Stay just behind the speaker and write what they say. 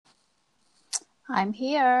I'm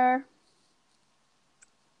here.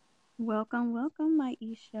 Welcome, welcome,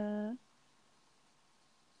 Maisha.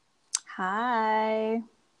 Hi.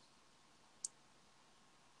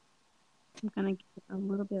 I'm gonna give it a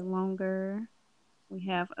little bit longer. We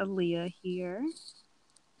have Aaliyah here,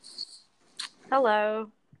 Hello.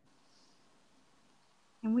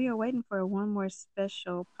 and we are waiting for one more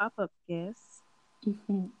special pop-up guest,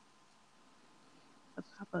 Mhm. the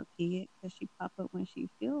pop-up kid, because she pop up when she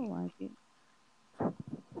feel like it.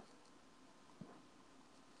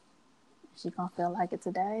 She gonna feel like it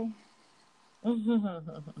today?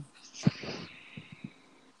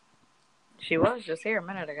 She was just here a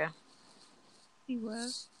minute ago. She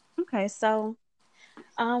was. Okay, so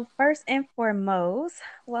first and foremost,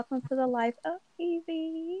 welcome to the life of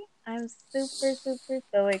Evie. I'm super, super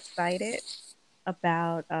so excited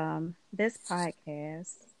about this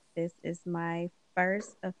podcast. This is my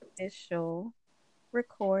first official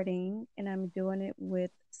recording, and I'm doing it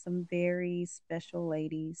with some very special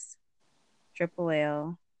ladies. Triple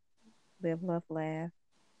L, Live, Love, Laugh.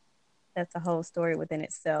 That's a whole story within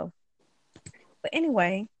itself. But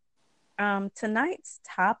anyway, tonight's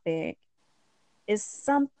topic is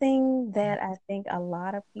something that I think a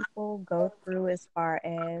lot of people go through as far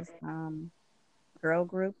as girl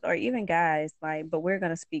groups or even guys. But we're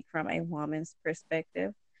gonna speak from a woman's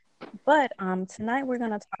perspective. But tonight we're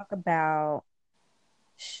gonna talk about,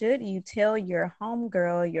 should you tell your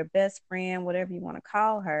homegirl, your best friend, whatever you want to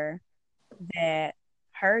call her, that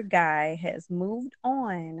her guy has moved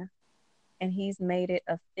on and he's made it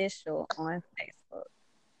official on Facebook?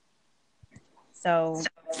 So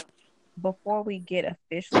before we get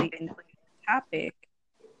officially into the topic,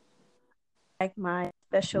 like my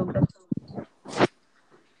special guest,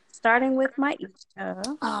 starting with my Isha.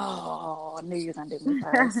 Oh, I knew you were gonna do me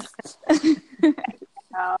first.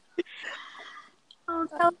 So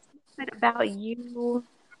tell us a bit about you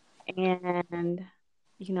and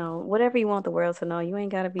whatever you want the world to know. You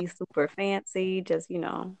ain't gotta be super fancy. Just,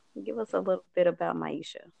 give us a little bit about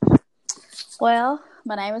Maisha. Well,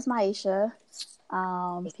 my name is Maisha.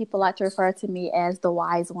 People like to refer to me as the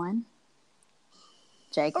wise one.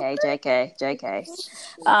 JK, Okay. JK,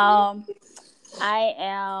 JK. Um, I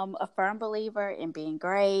am a firm believer in being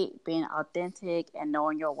great, being authentic, and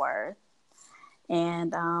knowing your worth.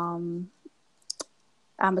 And I'm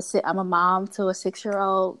a mom to a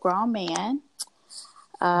 6-year-old grown man,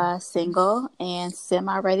 single and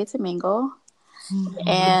semi ready to mingle.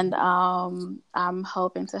 And I'm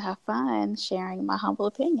hoping to have fun sharing my humble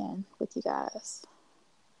opinion with you guys.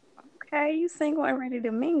 Okay, you single and ready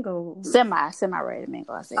to mingle. Semi ready to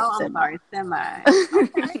mingle. I said Oh, I'm semi. sorry, semi.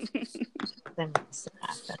 Okay.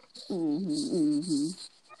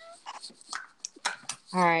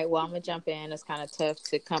 All right, well, I'm going to jump in. It's kind of tough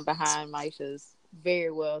to come behind Maisha's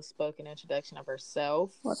very well spoken introduction of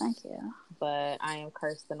herself, Well, thank you. but I am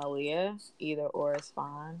Kirsten Aaliyah. Either or is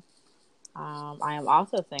fine. I am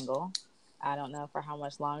also single. I don't know for how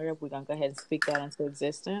much longer. We're going to go ahead and speak that into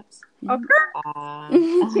existence. Okay.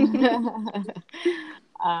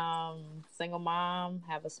 Um, Single mom,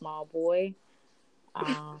 have a small boy.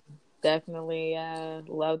 Um, Definitely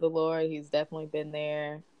love the Lord. He's definitely been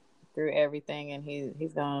there through everything, and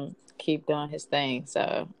he's gonna keep doing his thing.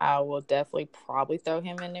 So I will definitely probably throw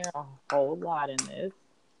him in there a whole lot in this,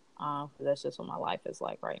 'cause that's just what my life is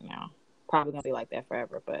like right now. Probably gonna be like that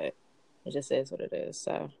forever, but it just is what it is.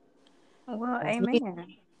 So Well, that's me.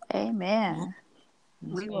 amen. Amen.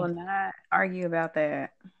 That's We will me. not argue about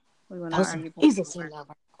that. We will not Those argue about Jesus that. in love.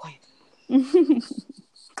 Quiet.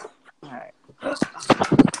 All right.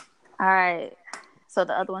 All right. So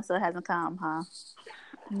the other one still hasn't come, huh?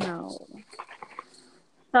 No.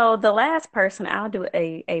 So the last person, I'll do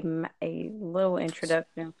a little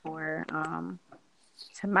introduction for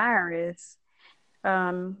Tamaris.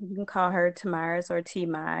 You can call her Tamaris or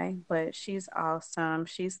T-Mai, but she's awesome.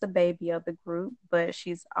 She's the baby of the group, but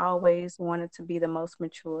she's always wanted to be the most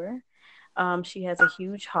mature. She has a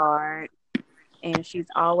huge heart, and she's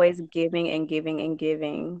always giving and giving and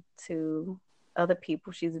giving to other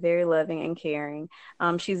people. She's very loving and caring.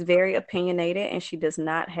 She's very opinionated, and she does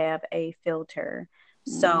not have a filter.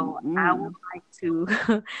 So I would Mm-mm. like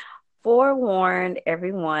to forewarn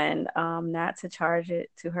everyone not to charge it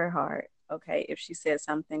to her heart. Okay, if she said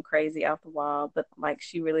something crazy off the wall, but like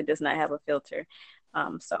she really does not have a filter.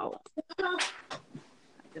 So I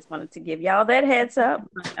just wanted to give y'all that heads up.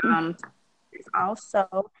 But she's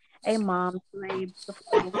also a mom to a beautiful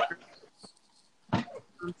little girl.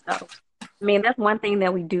 So I mean, that's one thing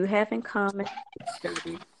that we do have in common,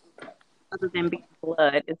 other than being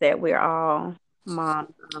blood, is that we're all moms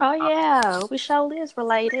of Oh yeah, we surely is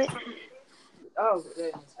related. Oh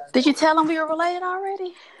goodness. Did you tell him we were related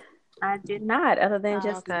already? I did not, other than Oh,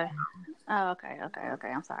 just okay. Oh, okay.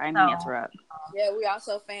 I'm sorry. I didn't so. mean to interrupt. Yeah, we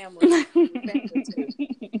also family. We family too.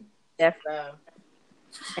 Definitely.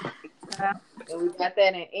 So, and we got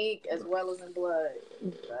that in ink as well as in blood.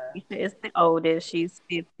 So. It's the oldest. She's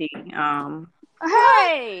 50.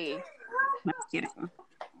 Hey, I'm kidding.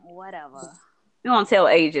 whatever. We won't tell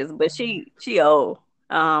ages, but she old.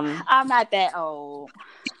 I'm not that old.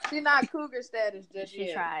 She's not cougar status just She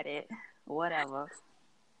yet. tried it. Whatever.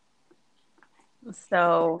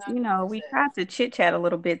 So, we tried to chit chat a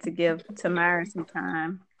little bit to give Tamara some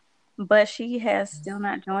time, but she has still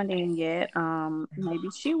not joined in yet. Maybe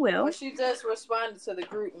she will. Well, she just responded to the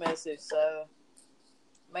group message, so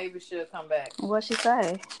maybe she'll come back. What'd she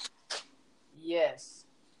say? Yes.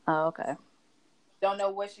 Oh, okay. Don't know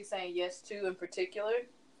what she's saying yes to in particular,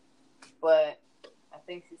 but I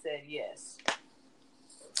think she said yes.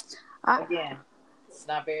 Again, it's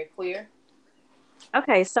not very clear.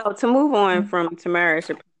 Okay, so to move on from Tamara,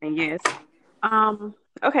 yes.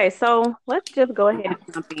 Okay, so let's just go ahead and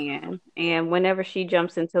jump in. And whenever she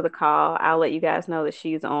jumps into the call, I'll let you guys know that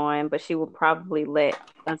she's on, but she will probably let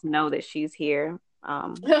us know that she's here.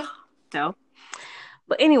 So,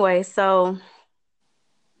 but anyway, so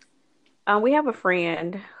we have a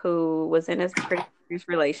friend who was in a pretty serious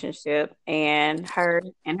relationship, and her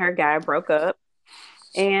guy broke up,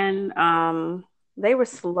 and they were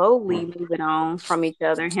slowly moving on from each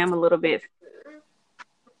other. Him a little bit.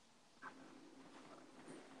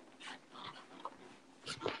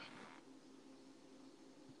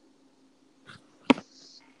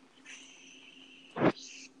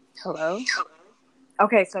 Hello?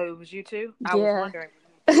 Okay, so it was you too? I was wondering.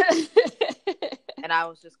 And I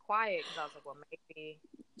was just quiet because I was like, well, maybe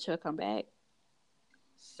she'll come back.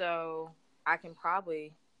 So I can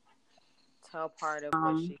probably tell part of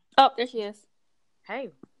what she... Oh, there she is.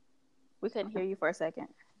 Hey. We couldn't hear you for a second.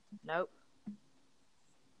 Nope.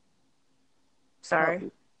 Sorry.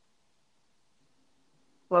 Oh.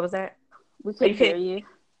 What was that? We couldn't hear you.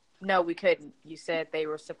 No, we couldn't. You said they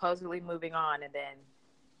were supposedly moving on and then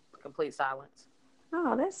complete silence.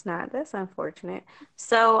 Oh, that's unfortunate.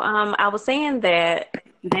 So I was saying that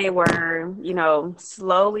they were,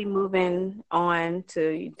 slowly moving on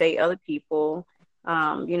to date other people,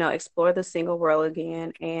 explore the single world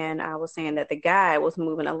again. And I was saying that the guy was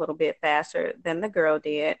moving a little bit faster than the girl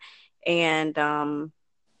did. And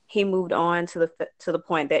he moved on to the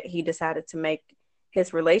point that he decided to make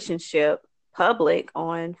his relationship public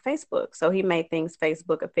on Facebook. So he made things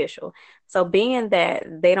Facebook official. So being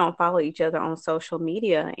that they don't follow each other on social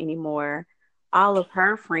media anymore, all of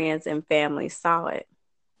her friends and family saw it.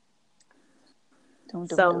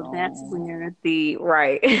 So that's where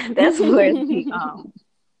that's where the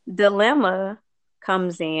dilemma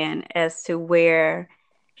comes in as to where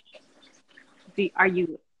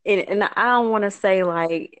and I don't want to say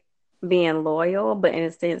like being loyal, but in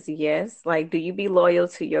a sense, yes. Like, do you be loyal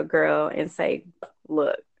to your girl and say,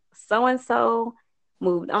 look, so-and-so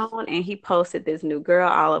moved on and he posted this new girl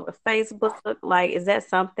all over Facebook? Like, is that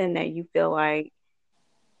something that you feel like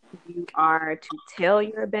you are to tell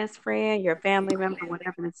your best friend, your family member,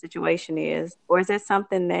 whatever the situation is? Or is that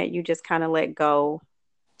something that you just kind of let go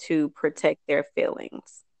to protect their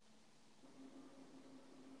feelings?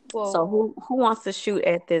 Well, so who wants to shoot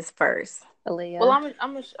at this first? Aaliyah. Well, I'm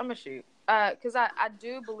gonna shoot because I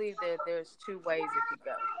do believe that there's two ways it could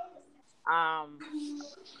go.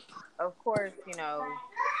 Of course,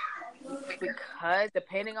 because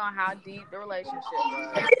depending on how deep the relationship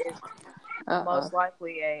was, it's most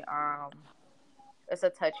likely it's a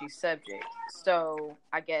touchy subject. So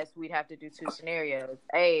I guess we'd have to do two scenarios.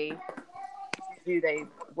 A, you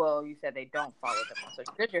said they don't follow them on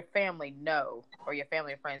social. Does your family know, or your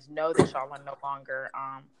family and friends know that y'all are no longer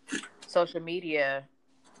social media,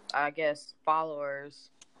 I guess, followers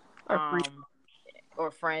or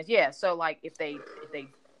friends? Yeah. So like if they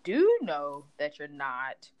do know that you're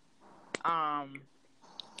not,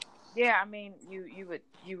 yeah, I mean you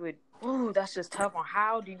would ooh, that's just tough on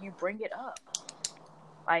how do you bring it up?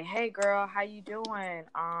 Like, hey girl, how you doing?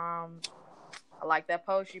 I like that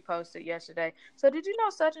post you posted yesterday. So did you know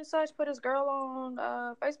such and such put his girl on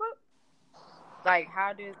Facebook? Like,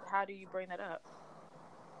 how do you bring that up?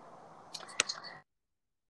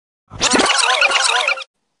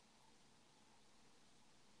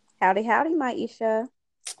 Howdy, Maisha.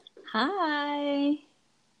 Hi.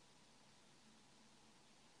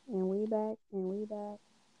 And we back.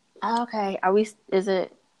 Okay. Is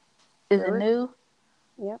it new?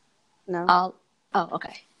 Yep. No. Oh,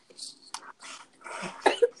 okay.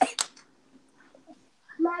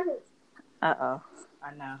 Mommy. Uh-oh.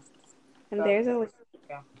 I know. And there's a Go.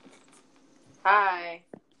 Hi.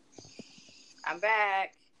 I'm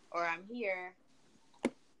back. Or I'm here.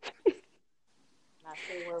 Not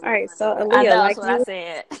sure where all we right. went. So I Aaliyah, know that's what I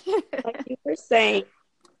said. like you were saying,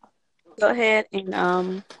 go ahead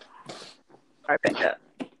and start back up.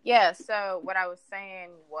 Yeah, so what I was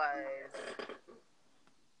saying was,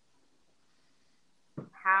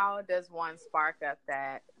 how does one spark up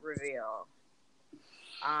that reveal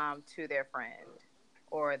to their friend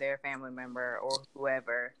or their family member or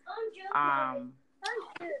whoever? How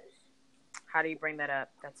do you bring that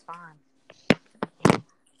up? That's fine.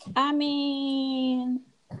 I mean,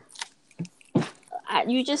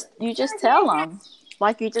 you just tell them.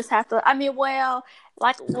 Like, you just have to. I mean, well,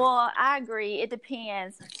 I agree. It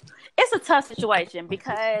depends. It's a tough situation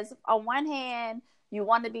because on one hand, you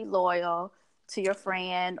want to be loyal to your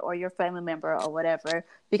friend or your family member or whatever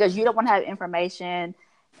because you don't want to have information,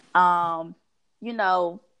 you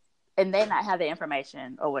know, and they not have the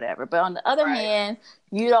information or whatever. But on the other hand,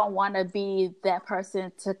 you don't want to be that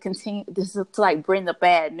person to continue to like bring the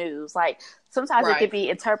bad news. Like, sometimes it could be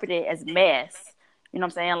interpreted as mess. You know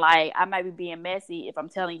what I'm saying? Like, I might be being messy if I'm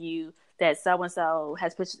telling you that so and so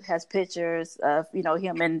has pictures of, you know,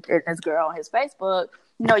 him and his girl on his Facebook.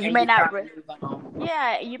 You know, you may not.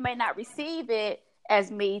 You may not receive it as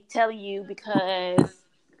me telling you because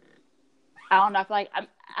I don't know. I feel like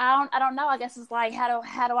I don't know. I guess it's like, how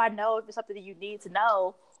do I know if it's something that you need to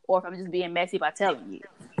know or if I'm just being messy by telling you?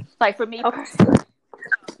 Like, for me personally.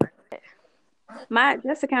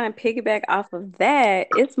 Just to kind of piggyback off of that,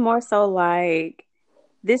 it's more so like,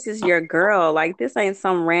 this is your girl. Like, this ain't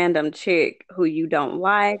some random chick who you don't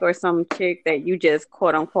like or some chick that you just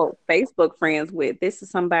quote unquote Facebook friends with. This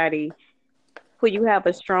is somebody who you have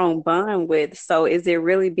a strong bond with. So is it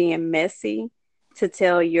really being messy to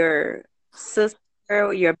tell your sister,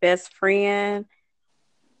 your best friend,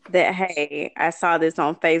 that, hey, I saw this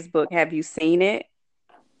on Facebook. Have you seen it?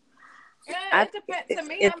 Yeah, it depends. To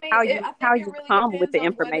me, It's I think how it you really come with depends the on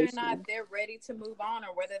whether or information. not they're ready to move on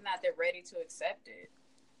or whether or not they're ready to accept it.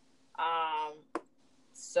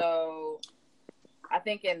 So I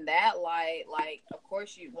think in that light, like, of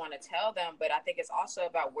course you want to tell them, but I think it's also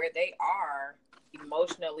about where they are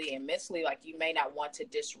emotionally and mentally. Like, you may not want to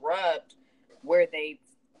disrupt where they've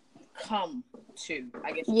come to,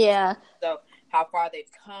 I guess. Yeah. So how far they've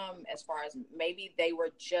come, as far as maybe they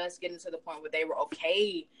were just getting to the point where they were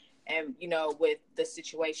okay and, you know, with the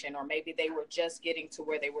situation, or maybe they were just getting to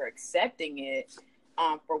where they were accepting it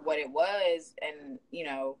for what it was, and, you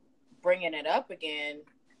know, bringing it up again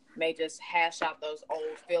may just hash out those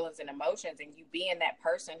old feelings and emotions, and you being that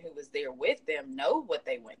person who was there with them know what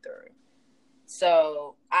they went through.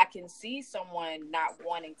 So I can see someone not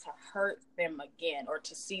wanting to hurt them again or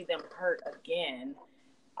to see them hurt again,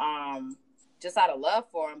 just out of love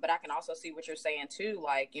for them. But I can also see what you're saying too,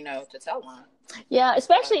 like, you know, to tell them. Yeah,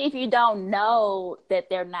 especially if you don't know that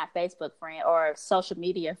they're not Facebook friends or social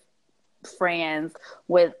media friends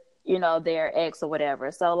with, you know, their ex or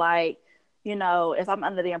whatever. So, like, you know, if I'm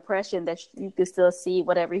under the impression that you can still see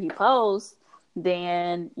whatever he posts,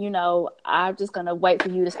 then, you know, I'm just gonna wait for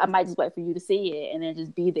you to. I might just wait for you to see it and then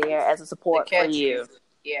just be there as a support for you.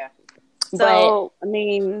 Yeah. So, I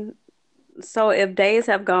mean, so if days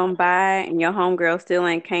have gone by and your homegirl still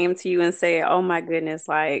ain't came to you and said, "Oh my goodness,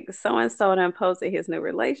 like so and so done posted his new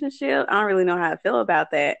relationship," I don't really know how I feel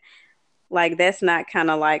about that. Like, that's not kind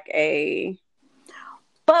of like a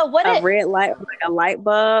red light, like a light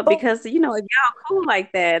bulb, because, you know, if y'all cool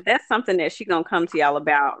like that, that's something that she gonna come to y'all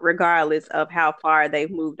about, regardless of how far they've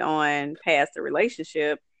moved on past the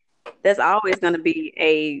relationship. That's always gonna be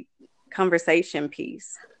a conversation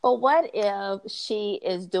piece. But what if she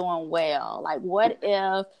is doing well? Like, what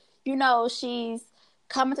if, you know, she's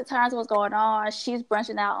coming to terms with what's going on? She's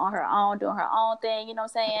branching out on her own, doing her own thing. You know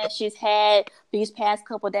what I'm saying? She's had these past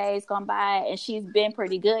couple of days gone by and she's been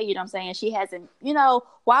pretty good. You know what I'm saying? She hasn't, you know,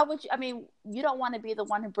 why would you? I mean, you don't want to be the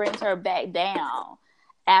one who brings her back down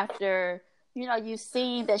after, you know, you've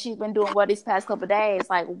seen that she's been doing well these past couple of days.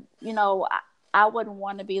 Like, you know, I wouldn't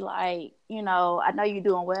want to be like, you know, I know you're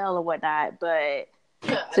doing well or whatnot, but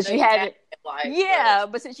since you haven't,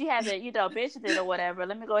 but since you haven't, you know, mentioned it or whatever,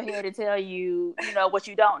 let me go ahead and tell you, you know, what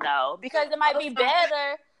you don't know, because it might be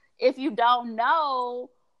better if you don't know,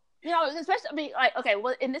 you know, especially, I mean, like, okay,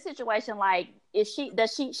 well, in this situation, like, if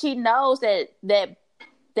she knows that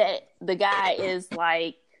the guy is,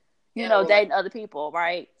 like, you know, dating other people,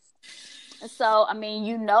 right? So, I mean,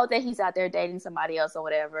 you know that he's out there dating somebody else or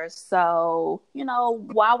whatever. So, you know,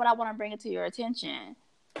 why would I want to bring it to your attention?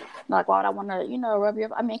 Like, why would I want to, you know, rub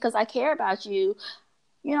your... I mean, because I care about you.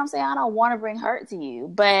 You know what I'm saying? I don't want to bring hurt to you.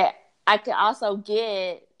 But I could also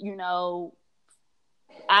get,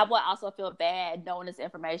 I would also feel bad knowing this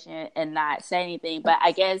information and not say anything. But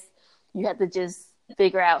I guess you have to just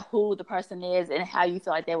figure out who the person is and how you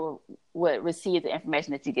feel like they would receive the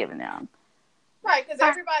information that you're giving them. Right, because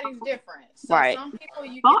everybody's different. So right. Some people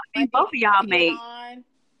you can both of y'all make on,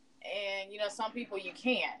 and some people you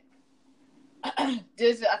can't. I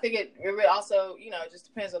think it really also just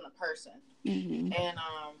depends on the person. Mm-hmm. And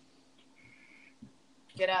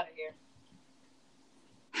get out of here.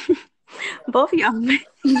 Both of y'all make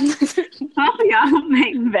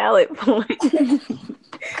valid points.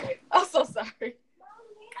 I'm so sorry.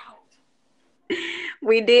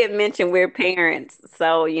 We did mention we're parents,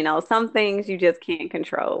 so some things you just can't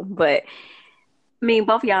control. But I mean,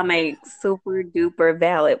 both of y'all make super duper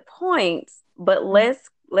valid points. But let's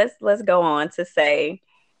go on to say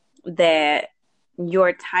that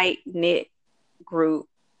your tight knit group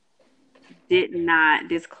did not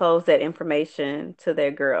disclose that information to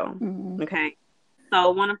their girl. Mm-hmm. Okay.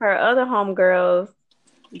 So one of her other homegirls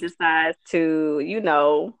decides to,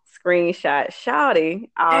 screenshot Shawty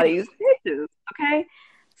all these pictures. Okay.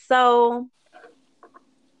 So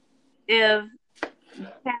if you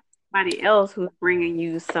have somebody else who's bringing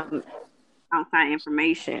you some outside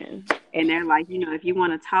information and they're like, if you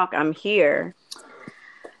want to talk, I'm here.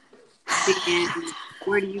 Then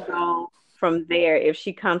where do you go from there if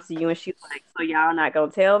she comes to you and she's like, so y'all not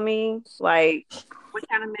gonna tell me? Like, what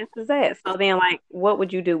kind of mess is that? So then, like, what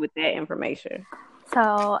would you do with that information?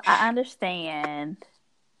 So I understand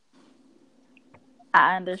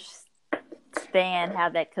how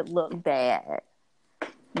that could look bad.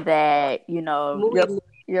 That your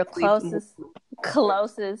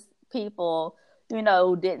closest people,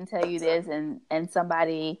 didn't tell you this, and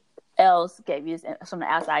somebody else gave you this, from the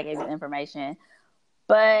outside gave you information.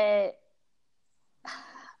 But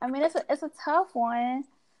I mean, it's a tough one.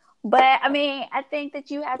 But I mean, I think that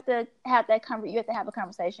you have to have a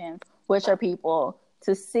conversation with your people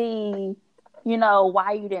to see,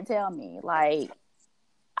 why you didn't tell me. Like,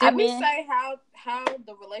 did we say how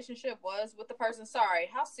the relationship was with the person? Sorry,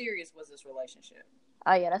 how serious was this relationship?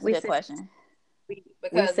 Oh yeah, that's a good question.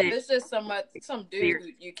 Because if it's just some dude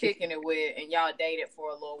you kicking it with and y'all dated for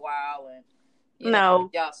a little while and y'all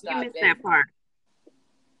stopped you missed that part.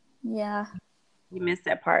 Yeah. You missed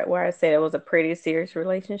that part where I said it was a pretty serious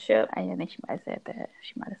relationship. I think she might have said that.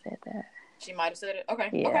 She might have said it. Okay.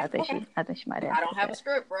 Yeah, okay. I think she might have. I don't have a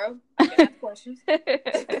script, bro. I can ask questions. I'm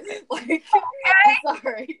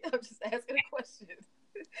sorry. I'm just asking a question.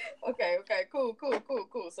 Okay. Cool.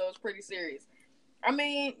 So it's pretty serious. I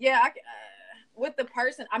mean, yeah, with the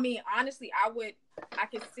person, I mean, honestly, I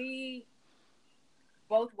could see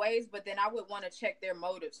both ways, but then I would want to check their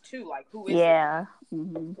motives too. Like, who is it?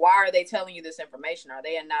 Mm-hmm. Why are they telling you this information? Are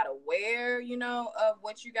they not aware, of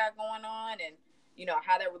what you got going on and,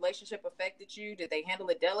 how that relationship affected you? Did they handle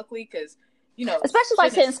it delicately? Because, especially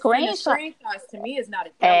like sending screenshots to me is not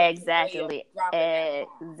a exactly.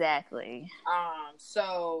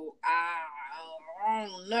 So I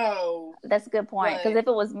don't know. That's a good point. Because if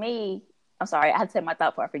it was me, I'm sorry, I had to say my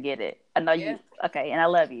thought before I forget it. I know you. Okay, and I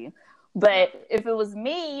love you. But if it was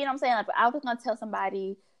me, what I'm saying? Like, I was going to tell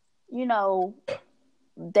somebody,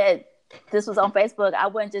 that this was on Facebook, I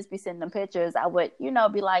wouldn't just be sending them pictures. I would,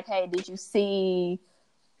 be like, hey, did you see,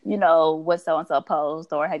 what so-and-so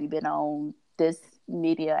post, or have you been on this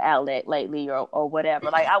media outlet lately, or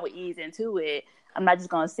whatever. Like, I would ease into it. I'm not just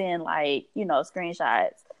going to send, like,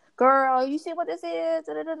 screenshots. Girl, you see what this is?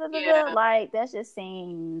 Yeah. Like, that just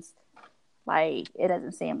seems like it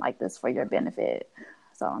doesn't seem like this for your benefit.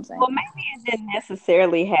 That's all I'm saying. Well, maybe it didn't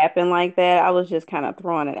necessarily happen like that. I was just kind of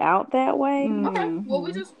throwing it out that way. Mm-hmm. Okay. Well,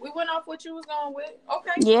 we went off what you was going with.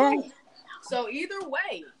 Okay. Yeah. Cool. So either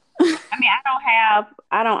way. I mean,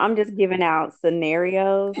 I'm just giving out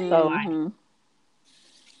scenarios. Mm-hmm.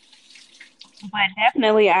 But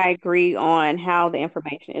definitely I agree on how the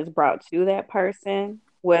information is brought to that person,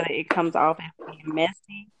 whether it comes off as being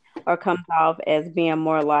messy or comes off as being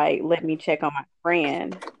more like, let me check on my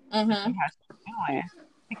friend. Mm-hmm. How she's doing.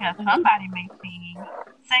 Because somebody may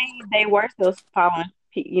say they were still following,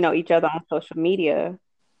 each other on social media,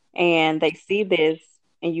 and they see this,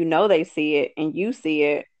 and they see it, and you see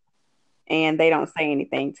it, and they don't say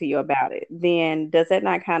anything to you about it. Then does that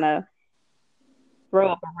not kind of throw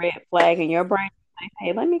up a red flag in your brain? Like,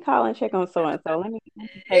 hey, let me call and check on so and so.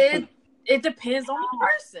 It depends on the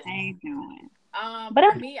person. They doing.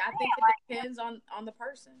 But for me, I think it depends on the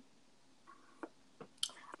person.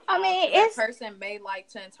 I mean, that person may like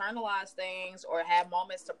to internalize things or have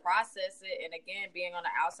moments to process it. And again, being on the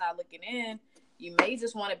outside looking in, you may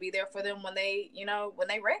just want to be there for them when they, when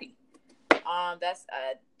they ready. That's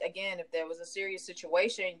again, if there was a serious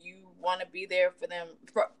situation, you want to be there for them.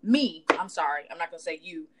 For me, I'm sorry, I'm not gonna say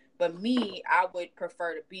you, but me, I would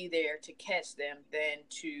prefer to be there to catch them than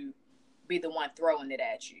to be the one throwing it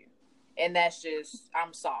at you. And that's just,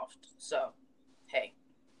 I'm soft. So, hey,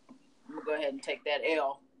 I'm gonna go ahead and take that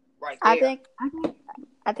L right there.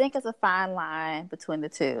 I think it's a fine line between the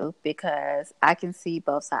two because I can see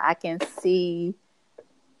both sides. I can see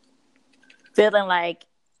feeling like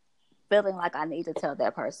I need to tell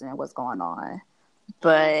that person what's going on.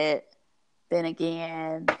 But then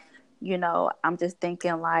again, you know, I'm just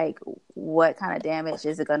thinking like, what kind of damage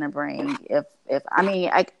is it going to bring? If I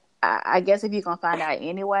mean, I guess if you're going to find out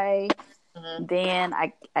anyway, then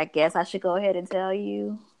I guess I should go ahead and tell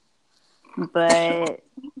you. But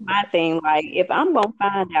my thing, like, if I'm going to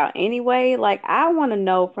find out anyway, like, I want to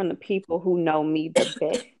know from the people who know me the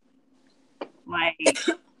best. Like, if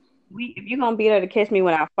you're going to be there to catch me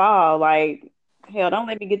when I fall, like, hell, don't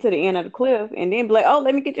let me get to the end of the cliff and then be like, oh,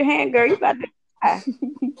 let me get your hand, girl. You about to die.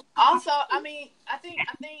 Also, I mean, I think, yeah,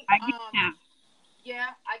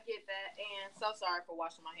 I get that. And so sorry for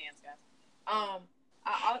washing my hands, guys.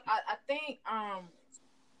 I think,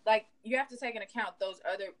 like, you have to take into account the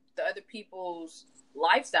other people's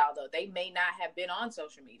lifestyle, though. They may not have been on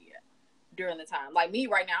social media during the time. Like me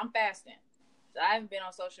right now, I'm fasting. So I haven't been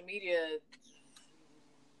on social media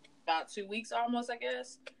about 2 weeks almost, I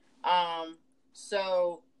guess.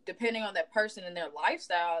 So depending on that person and their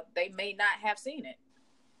lifestyle, they may not have seen it.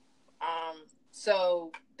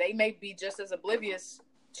 So they may be just as oblivious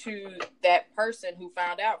to that person who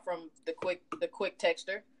found out from the quick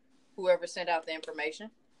texter, whoever sent out the information.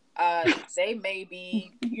 They may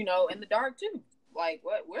be, you know, in the dark too. Like,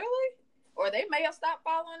 what, really? Or they may have stopped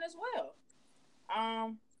following as well.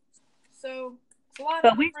 So it's a lot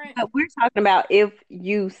of different. But we're talking about if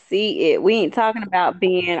you see it. We ain't talking about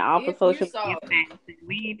being off of social media.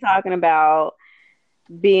 We ain't talking about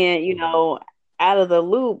being, you know, out of the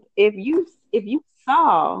loop. If you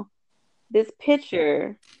saw this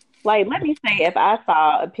picture, like, let me say, if I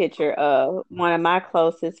saw a picture of one of my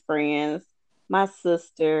closest friends, my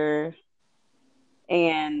sister,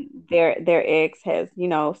 and their ex has, you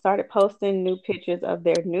know, started posting new pictures of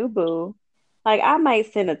their new boo, like, I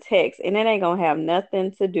might send a text and it ain't gonna have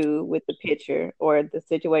nothing to do with the picture or the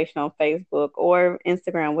situation on Facebook or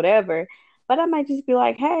Instagram, whatever. But I might just be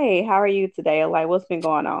like, hey, how are you today? Or like, what's been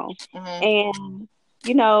going on? And,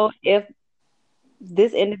 you know, if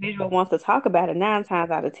this individual wants to talk about it, 9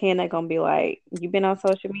 times out of 10, they're gonna be like, you've been on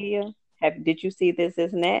social media? Did you see this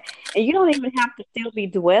and that? And you don't even have to still be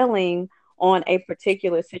dwelling on a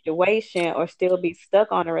particular situation or still be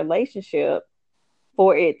stuck on a relationship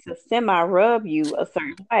for it to semi-rub you a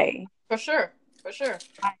certain way. For sure.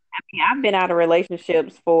 I mean, I've been out of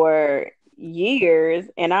relationships for years,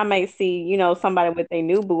 and I may see, you know, somebody with a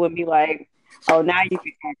new boo and be like, oh, now you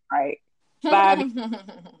can act right. 5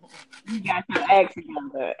 you got your act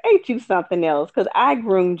together. Ain't you something else? Because I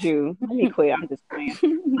groomed you. Let me quit. I'm just playing. But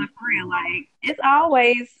for real, like, it's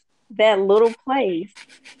always that little place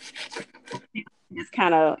just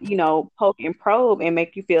kind of, you know, poke and probe and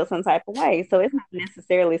make you feel some type of way. So it's not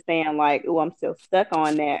necessarily saying like, oh, I'm still stuck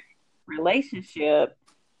on that relationship.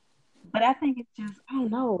 But I think it's just, I don't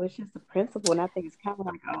know, it's just a principle. And I think it's kind of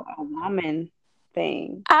like a woman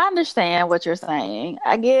thing. I understand what you're saying.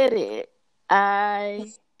 I get it.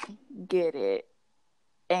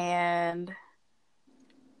 And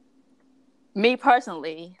me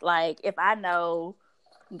personally, like, if I know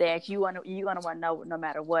that you're gonna want to know no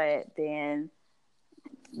matter what, then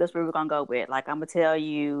that's what we're gonna go with. Like, I'm gonna tell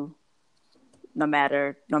you no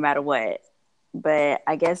matter what. But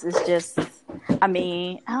I guess it's just, I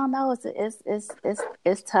mean, I don't know.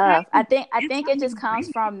 It's tough. I think it just comes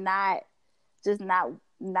from not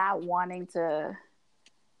wanting to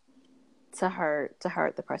hurt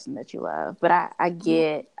the person that you love. But I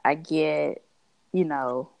get, you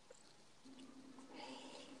know,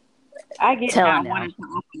 I get not wanting to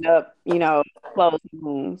open up, you know, closed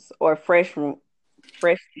wounds or fresh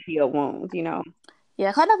healed wounds, you know.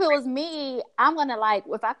 Yeah, kind of. If it was me, I'm gonna, like,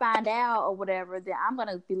 if I find out or whatever, then I'm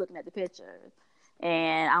gonna be looking at the pictures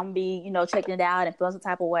and I'm gonna be, you know, checking it out and feeling some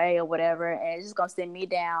type of way or whatever, and it's just gonna send me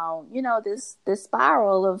down, you know, this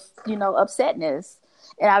spiral of, you know, upsetness.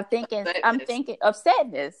 And I'm thinking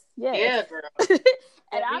upsetness. Yes. Yeah, girl.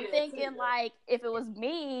 And I'm thinking, like, if it was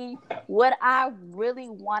me, would I really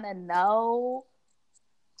want to know?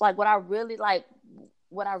 Like, would I really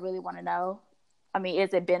want to know? I mean,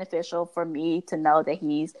 is it beneficial for me to know that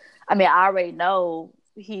I already know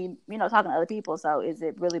he, you know, talking to other people. So is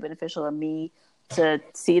it really beneficial of me to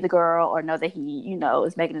see the girl or know that he, you know,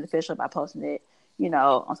 is making it official by posting it,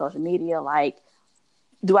 on social media. Like,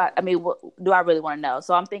 do I mean, do I really want to know?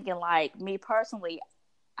 So I'm thinking, like, me personally,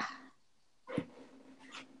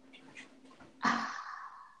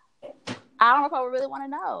 I don't know if I would really want to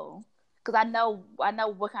know, because I know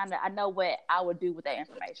what I would do with that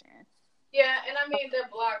information. Yeah, and I mean, they're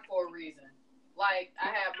blocked for a reason. Like, I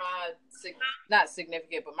have my, not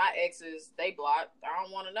significant, but my exes, they blocked. I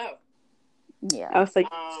don't want to know. Yeah. Oh, so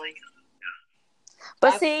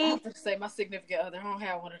but I see, have to say my significant other, I don't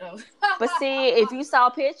have one of those. but see, if you saw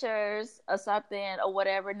pictures or something or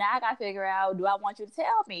whatever, now I got to figure out, do I want you to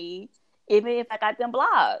tell me, even if I got them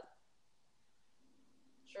blocked?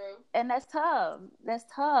 True. And that's tough. That's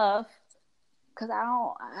tough. Because I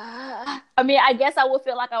don't, I mean, I guess I would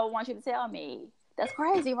feel like I would want you to tell me. That's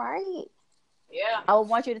crazy, right? Yeah. I would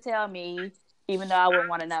want you to tell me, even though I wouldn't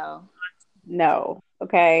want to know. no,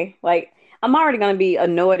 okay. Like, I'm already going to be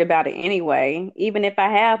annoyed about it anyway, even if I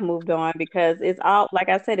have moved on, because it's all, like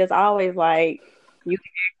I said, it's always like, you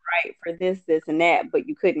can act right for this, and that, but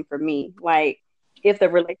you couldn't for me. Like, if the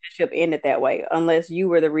relationship ended that way, unless you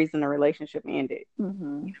were the reason the relationship ended.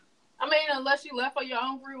 Mm-hmm. I mean, unless you left on your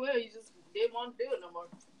own free will, you just didn't want to do it no more.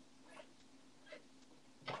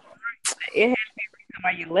 It had to be a reason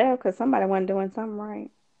why you left, because somebody wasn't doing something right.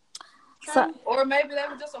 So, or maybe they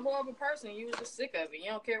were just a horrible person. You was just sick of it.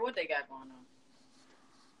 You don't care what they got going on.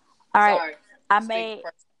 all right, Sorry.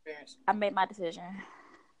 I made my decision.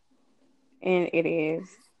 And it is.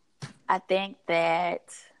 I think that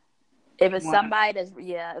if it's somebody that's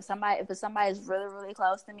if it's somebody that's really, really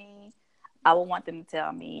close to me, I would want them to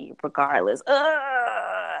tell me regardless.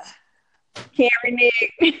 Carrie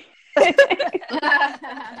Nick.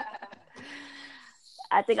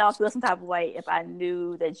 I think I would feel some type of way if I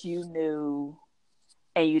knew that you knew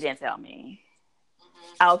and you didn't tell me.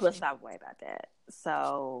 Mm-hmm. I would feel some type of way about that.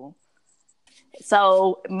 So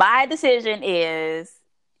my decision is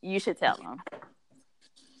you should tell them.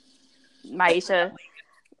 Maisha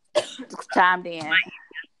chimed in.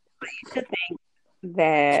 Maisha thinks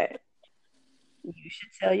that you should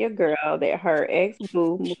tell your girl that her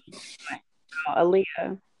ex-boo moved on.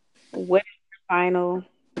 Aaliyah, what is your final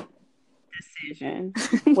decision?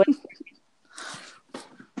 What?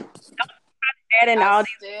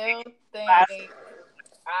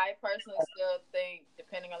 I personally still think,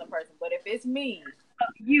 depending on the person, but if it's me,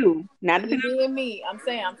 not me being me, I'm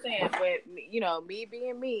saying, but me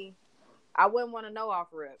being me, I wouldn't want to know off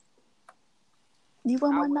rip. You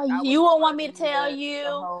wouldn't want to know. You wouldn't want me to tell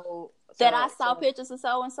you that I saw pictures of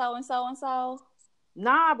so and so and so and so.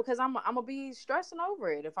 Nah, because I'm gonna be stressing over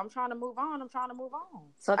it. If I'm trying to move on, I'm trying to move on.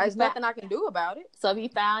 So there's nothing I can do about it. So if you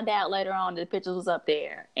found out later on that the pictures was up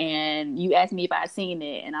there, and you asked me if I'd seen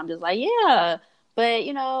it, and I'm just like, yeah, but I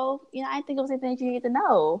didn't think it was anything you need to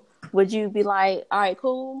know. Would you be like, all right,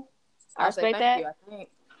 cool? I respect that. You, I think.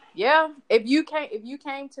 Yeah, if you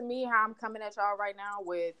came to me how I'm coming at y'all right now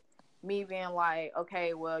with me being like,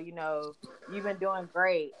 okay, well, you've been doing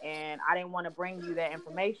great, and I didn't want to bring you that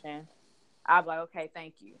information. I'd be like, okay,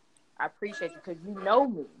 thank you. I appreciate you because you know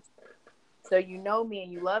me. So you know me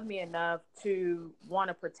and you love me enough to want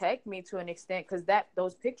to protect me to an extent because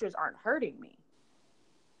those pictures aren't hurting me.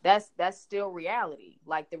 That's still reality.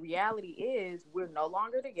 Like, the reality is we're no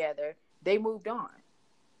longer together. They moved on.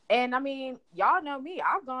 And I mean, y'all know me.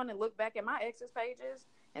 I've gone and looked back at my ex's pages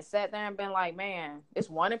and sat there and been like, man, it's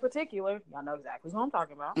one in particular. Y'all know exactly who I'm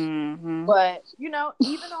talking about. Mm-hmm. But, even though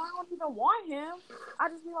I don't even want him, I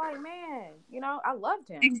just be like, man, I loved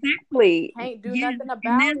him. Exactly. Can't do nothing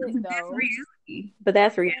about it, though. But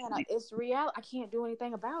that's reality. It's reality. I can't do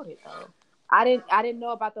anything about it, though. I didn't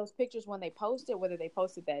know about those pictures when they posted, whether they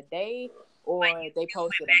posted that day or they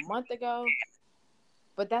posted a month ago.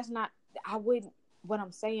 But that's not, what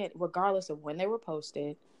I'm saying, regardless of when they were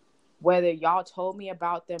posted, whether y'all told me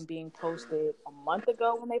about them being posted a month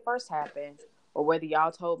ago when they first happened, or whether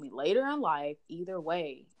y'all told me later in life, either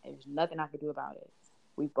way, there's nothing I could do about it.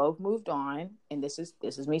 We both moved on, and this is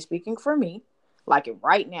me speaking for me. Like,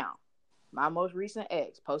 right now, my most recent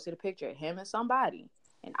ex posted a picture of him and somebody,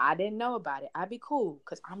 and I didn't know about it. I'd be cool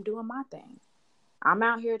because I'm doing my thing. I'm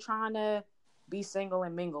out here trying to be single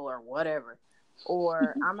and mingle or whatever.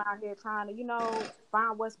 Or I'm out here trying to,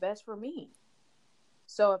 find what's best for me.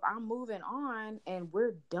 So if I'm moving on and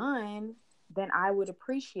we're done, then I would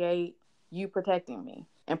appreciate you protecting me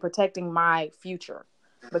and protecting my future.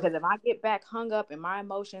 Because if I get back hung up in my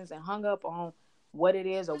emotions and hung up on what it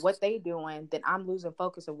is or what they doing, then I'm losing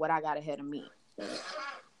focus of what I got ahead of me.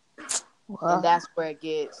 And that's where it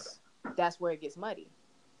gets muddy.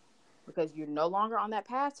 Because you're no longer on that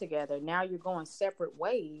path together. Now you're going separate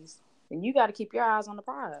ways, and you got to keep your eyes on the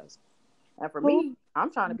prize. And for me,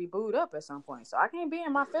 I'm trying to be booed up at some point. So I can't be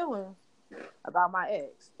in my feelings about my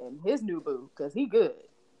ex and his new boo because he good,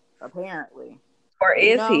 apparently. Or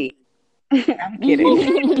is he? I'm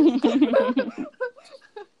kidding.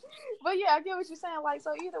 But yeah, I get what you're saying. Like,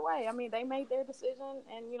 so either way, I mean, they made their decision,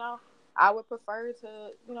 and I would prefer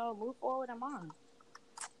to, move forward in mine.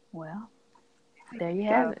 Well, there you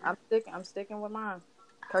have it. I'm sticking with mine.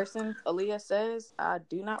 Person Aaliyah says, I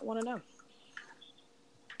do not want to know.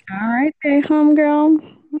 All right, there,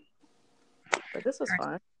 homegirl. But this was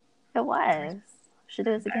fun. It was. Should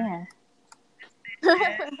do this again.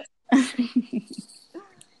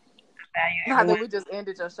 Now that we just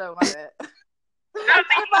ended your show, my bad.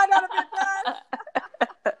 It might not have been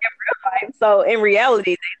done. So in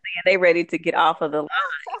reality, they ready to get off of the line.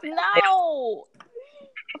 No,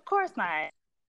 of course not.